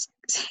again.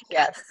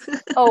 Yes.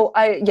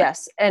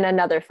 Yes. And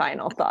another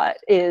final thought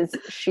is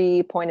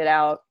she pointed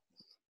out,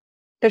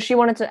 because she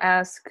wanted to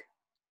ask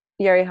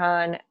Yeri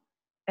Han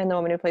and the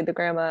woman who played the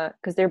grandma,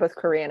 because they're both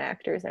Korean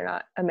actors, they're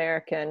not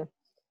American.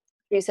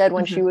 She said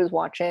when she was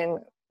watching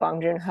Bong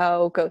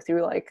Joon-ho go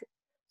through like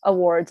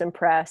awards and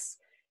press,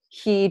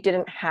 he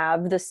didn't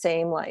have the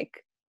same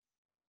like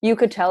you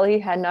could tell he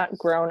had not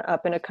grown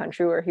up in a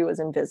country where he was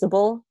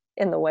invisible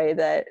in the way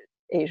that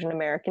Asian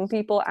American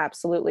people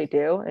absolutely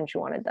do, and she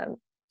wanted them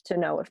to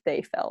know if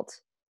they felt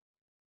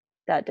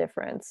that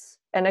difference.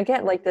 And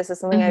again, like, this is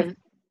something I've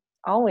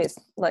always,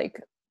 like,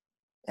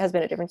 has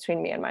been a difference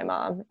between me and my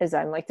mom, is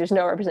I'm like, there's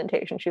no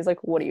representation. She's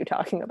like, what are you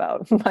talking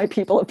about? My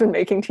people have been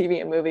making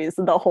TV and movies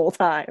the whole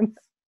time.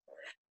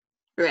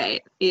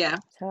 Right. Yeah.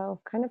 So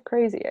kind of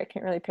crazy. I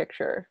can't really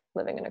picture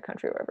living in a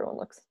country where everyone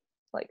looks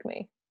like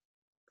me.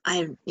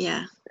 I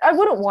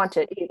wouldn't want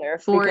it either,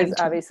 because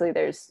obviously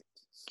there's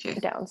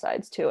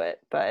downsides to it,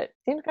 but it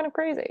seems kind of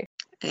crazy.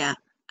 Yeah.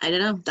 I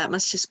don't know. That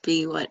must just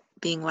be what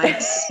being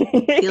white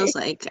feels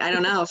like. I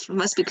don't know. It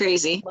must be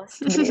crazy. Must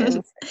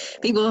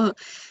be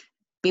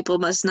people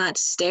must not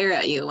stare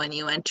at you when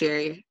you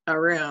enter a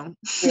room.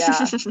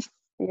 Yeah.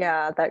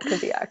 Yeah, that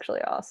could be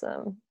actually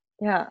awesome.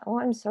 Yeah. Well,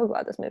 I'm so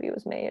glad this movie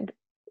was made.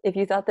 If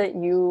you thought that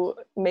you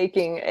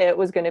making it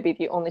was going to be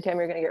the only time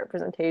you're going to get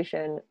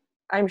representation,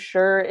 I'm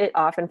sure it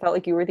often felt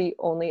like you were the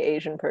only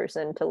Asian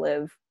person to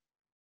live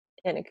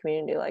in a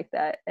community like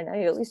that, and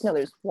I at least know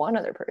there's one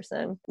other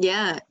person.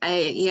 I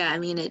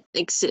mean,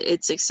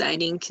 it's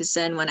exciting, because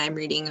then when I'm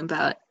reading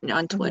about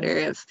on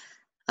Twitter of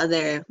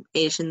other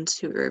Asians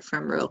who are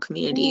from rural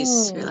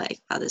communities who are like,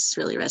 oh, this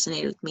really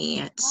resonated with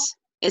me.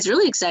 It's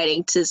really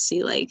exciting to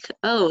see, like,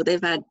 oh, they've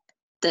had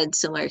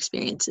similar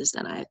experiences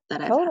that I've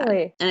had,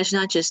 and it's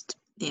not just,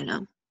 you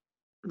know,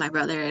 my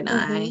brother and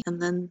I,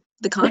 and then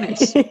the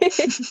Connors.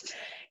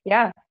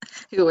 Yeah,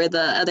 who were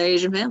the other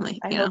Asian family.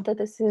 I hope that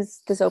this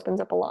opens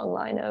up a long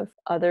line of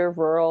other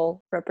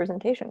rural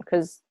representation,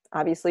 because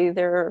obviously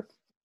there are.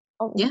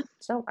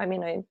 So I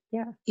mean, okay,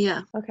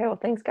 well,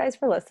 thanks guys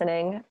for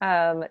listening.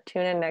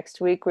 Tune in next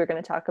week. We're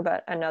going to talk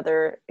about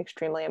another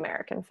extremely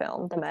American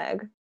film, The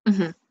Meg.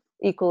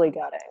 Equally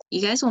gutting.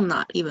 You guys will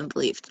not even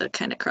believe the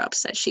kind of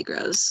crops that she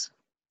grows.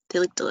 They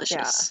look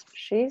delicious. Yeah,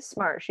 she's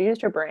smart. She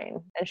used her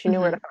brain, and she knew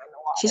where to find the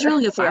water. She's a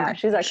really good farmer. Yeah,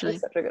 she's actually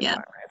such a good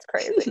farmer. It's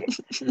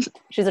crazy.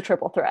 She's a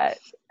triple threat: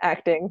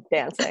 acting,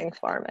 dancing,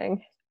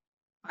 farming.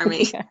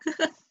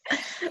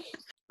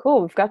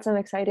 Cool. We've got some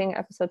exciting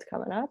episodes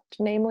coming up,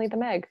 namely The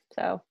Meg.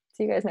 So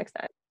see you guys next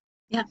time.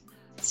 Yeah.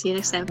 See you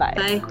next time. Bye.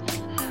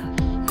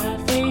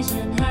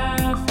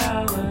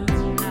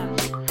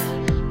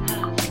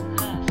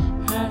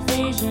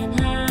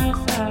 Bye.